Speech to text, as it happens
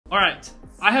All right,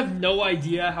 I have no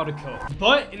idea how to code,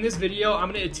 but in this video,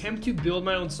 I'm gonna attempt to build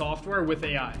my own software with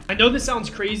AI. I know this sounds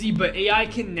crazy, but AI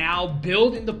can now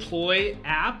build and deploy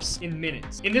apps in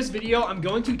minutes. In this video, I'm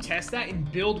going to test that and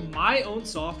build my own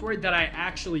software that I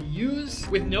actually use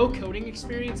with no coding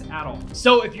experience at all.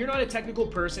 So if you're not a technical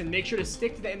person, make sure to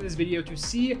stick to the end of this video to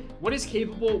see what is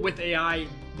capable with AI.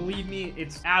 Believe me,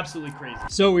 it's absolutely crazy.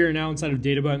 So we are now inside of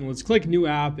Databutton. Let's click new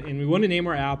app, and we want to name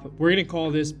our app. We're going to call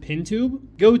this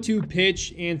PinTube. Go to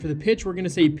pitch, and for the pitch, we're going to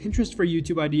say Pinterest for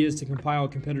YouTube ideas to compile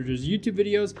competitors' YouTube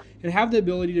videos and have the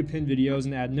ability to pin videos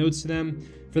and add notes to them.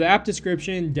 For the app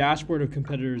description, dashboard of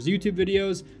competitors' YouTube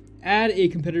videos, add a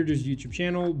competitor's YouTube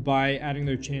channel by adding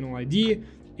their channel ID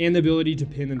and the ability to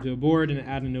pin them to a board and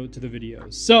add a note to the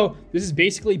videos. So this is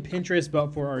basically Pinterest,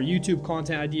 but for our YouTube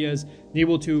content ideas,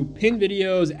 able to pin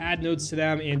videos, add notes to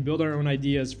them, and build our own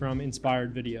ideas from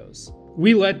inspired videos.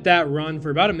 We let that run for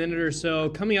about a minute or so,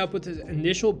 coming up with the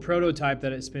initial prototype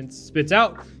that it spits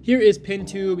out. Here is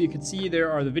PinTube. You can see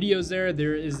there are the videos there.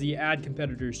 There is the add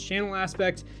competitors channel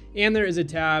aspect, and there is a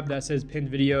tab that says pinned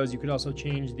videos. You could also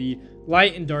change the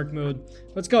light and dark mode.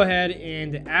 Let's go ahead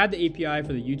and add the API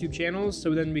for the YouTube channels,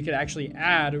 so then we could actually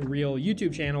add real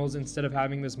YouTube channels instead of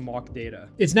having this mock data.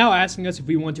 It's now asking us if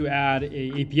we want to add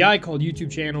an API called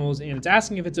YouTube channels, and it's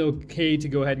asking if it's okay to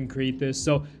go ahead and create this.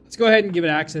 So let's go ahead and give it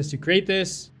access to create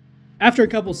this. After a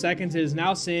couple seconds, it is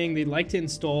now saying they'd like to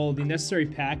install the necessary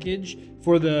package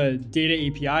for the data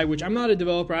API, which I'm not a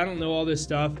developer. I don't know all this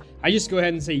stuff. I just go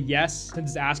ahead and say yes,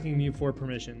 since it's asking me for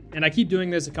permission. And I keep doing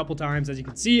this a couple times, as you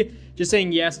can see, just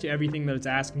saying yes to everything that it's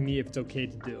asking me if it's okay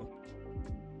to do.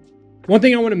 One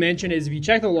thing I want to mention is if you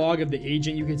check the log of the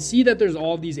agent, you can see that there's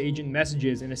all of these agent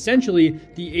messages, and essentially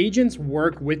the agents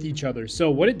work with each other. So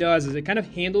what it does is it kind of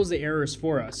handles the errors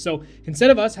for us. So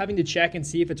instead of us having to check and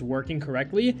see if it's working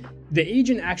correctly, the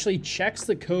agent actually checks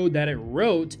the code that it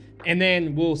wrote, and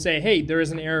then we'll say, hey, there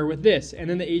is an error with this. And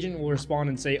then the agent will respond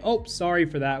and say, oh, sorry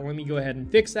for that. Let me go ahead and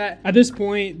fix that. At this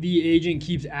point, the agent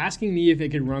keeps asking me if it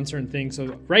could run certain things.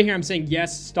 So right here, I'm saying,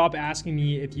 yes, stop asking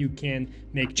me if you can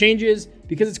make changes,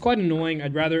 because it's quite annoying.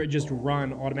 I'd rather it just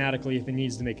run automatically if it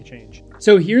needs to make a change.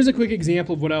 So here's a quick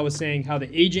example of what I was saying, how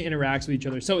the agent interacts with each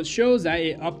other. So it shows that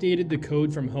it updated the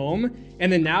code from home,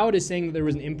 and then now it is saying that there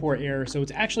was an import error. So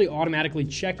it's actually automatically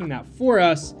checking that for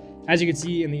us. As you can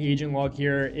see in the agent log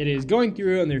here, it is going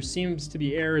through and there seems to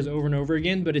be errors over and over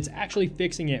again, but it's actually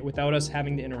fixing it without us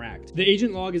having to interact. The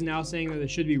agent log is now saying that it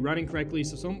should be running correctly.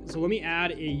 So let me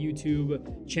add a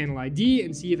YouTube channel ID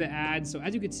and see if it adds. So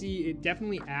as you can see, it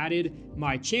definitely added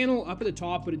my channel up at the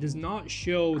top, but it does not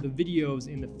show the videos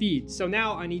in the feed. So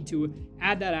now I need to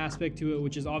add that aspect to it,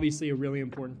 which is obviously a really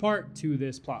important part to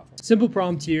this platform. Simple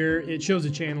prompt here. It shows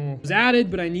the channel was added,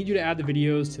 but I need you to add the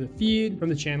videos to the feed from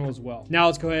the channel as well. Now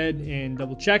let's go ahead and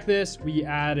double check this. We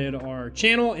added our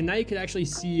channel, and now you can actually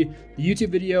see the YouTube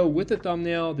video with the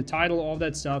thumbnail, the title, all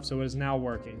that stuff. So it is now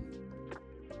working.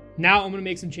 Now I'm going to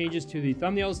make some changes to the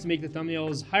thumbnails to make the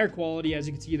thumbnails higher quality. As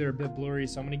you can see, they're a bit blurry.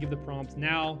 So I'm going to give the prompt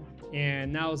now.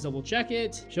 And now let's double check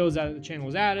it. Shows that the channel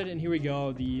was added, and here we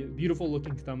go. The beautiful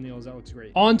looking thumbnails, that looks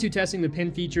great. On to testing the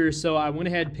pin feature. So I went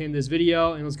ahead and pinned this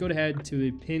video, and let's go ahead to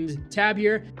the pinned tab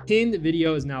here. Pinned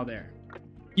video is now there.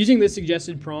 Using this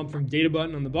suggested prompt from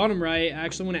Databutton on the bottom right, I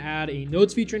actually want to add a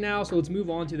notes feature now. So let's move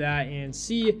on to that and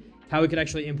see how we could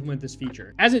actually implement this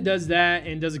feature. As it does that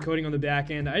and does the coding on the back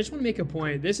end, I just want to make a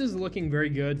point. This is looking very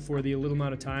good for the little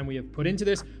amount of time we have put into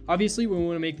this. Obviously, we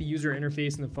want to make the user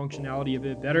interface and the functionality a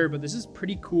bit better, but this is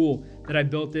pretty cool that I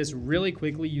built this really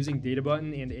quickly using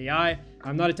Databutton and AI.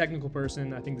 I'm not a technical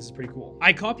person. I think this is pretty cool.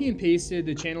 I copy and pasted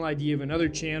the channel ID of another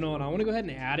channel, and I want to go ahead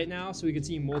and add it now so we can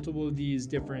see multiple of these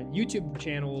different YouTube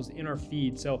channels in our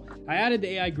feed. So I added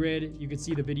the AI grid. You can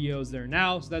see the videos there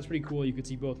now. So that's pretty cool. You can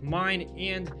see both mine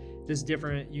and this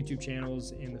different YouTube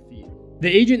channels in the feed. The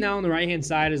agent now on the right hand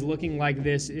side is looking like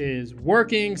this is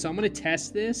working. So I'm going to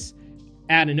test this,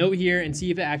 add a note here, and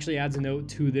see if it actually adds a note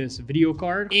to this video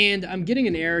card. And I'm getting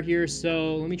an error here,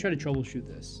 so let me try to troubleshoot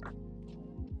this.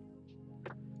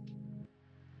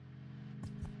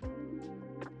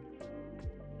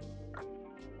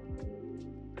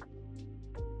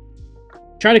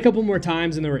 Tried a couple more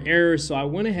times and there were errors, so I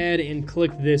went ahead and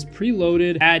clicked this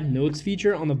preloaded add notes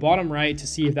feature on the bottom right to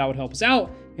see if that would help us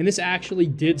out. And this actually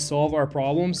did solve our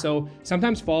problem. So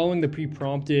sometimes following the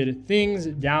pre-prompted things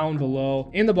down below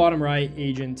in the bottom right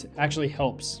agent actually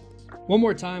helps. One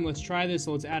more time, let's try this.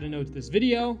 So let's add a note to this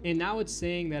video. And now it's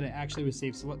saying that it actually was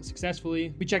saved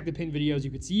successfully. We checked the pinned videos.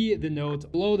 You could see the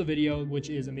note below the video,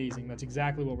 which is amazing. That's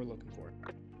exactly what we're looking for.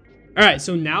 All right,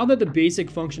 so now that the basic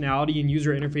functionality and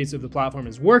user interface of the platform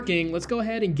is working, let's go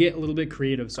ahead and get a little bit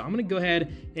creative. So I'm gonna go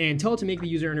ahead and tell it to make the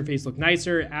user interface look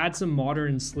nicer, add some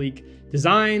modern, sleek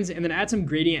designs, and then add some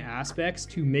gradient aspects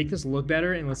to make this look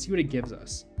better, and let's see what it gives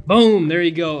us. Boom, there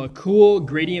you go, a cool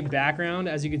gradient background.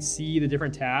 As you can see, the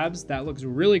different tabs, that looks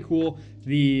really cool.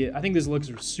 I think this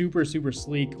looks super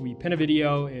sleek. We pin a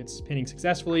video, it's pinning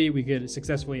successfully. We could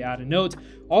successfully add a note,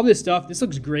 all this stuff. This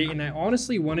looks great, and I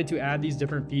honestly wanted to add these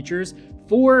different features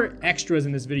for extras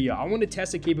in this video. I want to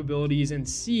test the capabilities and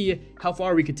see how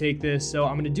far we could take this. So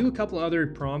I'm going to do a couple other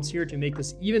prompts here to make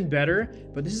this even better,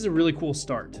 but this is a really cool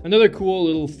start. Another cool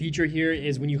little feature here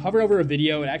is when you hover over a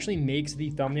video, it actually makes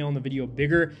the thumbnail in the video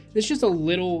bigger. It's just a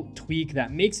little tweak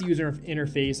that makes the user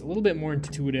interface a little bit more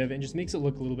intuitive and just makes it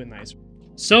look a little bit nicer.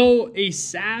 So a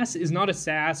SaaS is not a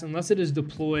SaaS unless it is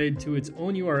deployed to its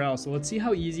own URL. So let's see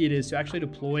how easy it is to actually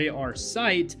deploy our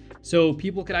site so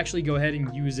people could actually go ahead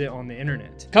and use it on the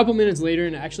internet. A couple minutes later,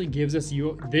 and it actually gives us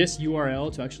this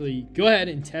URL to actually go ahead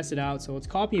and test it out. So let's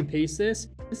copy and paste this.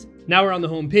 Now we're on the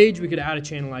home page. We could add a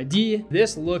channel ID.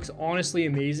 This looks honestly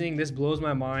amazing. This blows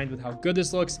my mind with how good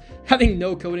this looks. Having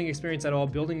no coding experience at all,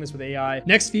 building this with AI.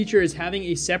 Next feature is having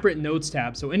a separate notes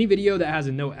tab. So any video that has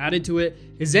a note added to it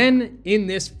is then in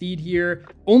this feed here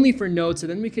only for notes. And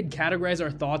then we could categorize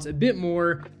our thoughts a bit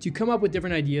more to come up with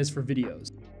different ideas for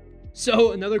videos.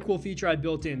 So another cool feature I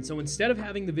built in. So instead of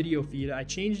having the video feed, I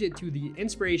changed it to the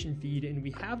inspiration feed, and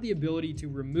we have the ability to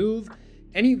remove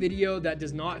any video that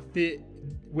does not fit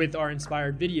with our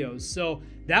inspired videos. So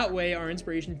that way our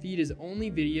inspiration feed is only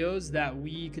videos that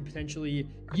we could potentially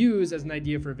use as an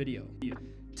idea for a video.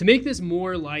 To make this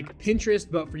more like Pinterest,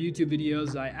 but for YouTube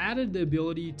videos, I added the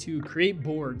ability to create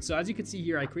boards. So as you can see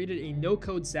here, I created a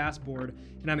no-code SaaS board,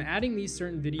 and I'm adding these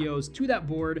certain videos to that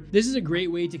board. This is a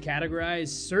great way to categorize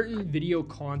certain video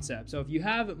concepts. So if you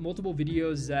have multiple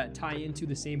videos that tie into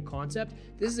the same concept,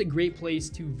 this is a great place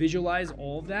to visualize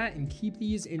all of that and keep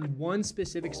these in one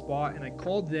specific spot. And I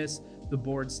called this the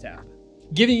Boards tab,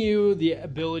 giving you the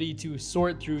ability to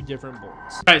sort through different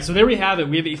boards. All right, so there we have it.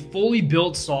 We have a fully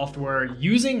built software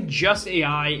using just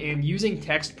AI and using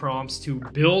text prompts to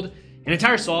build an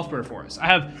entire software for us. I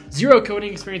have zero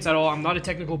coding experience at all. I'm not a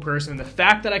technical person. The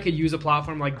fact that I could use a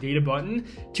platform like Databutton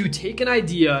to take an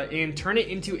idea and turn it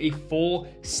into a full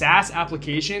SaaS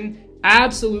application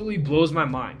absolutely blows my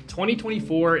mind.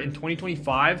 2024 and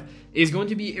 2025 is going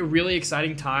to be a really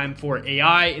exciting time for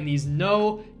AI in these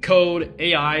no-code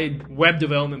AI web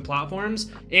development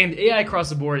platforms, and AI across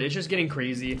the board. It's just getting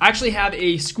crazy. I actually have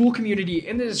a school community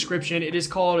in the description. It is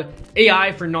called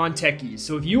AI for Non-Techies.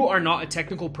 So if you are not a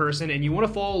technical person and you want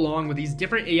to follow along with these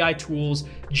different AI tools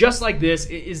just like this,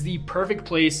 it is the perfect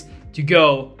place to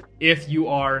go if you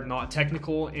are not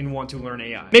technical and want to learn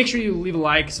AI. Make sure you leave a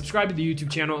like, subscribe to the YouTube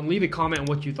channel, and leave a comment on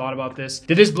what you thought about this.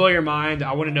 Did this blow your mind?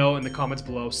 I want to know in the comments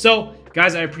below. So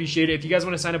guys, I appreciate it. If you guys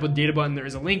want to sign up with Databutton, there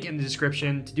is a link in the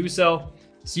description to do so.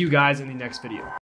 See you guys in the next video.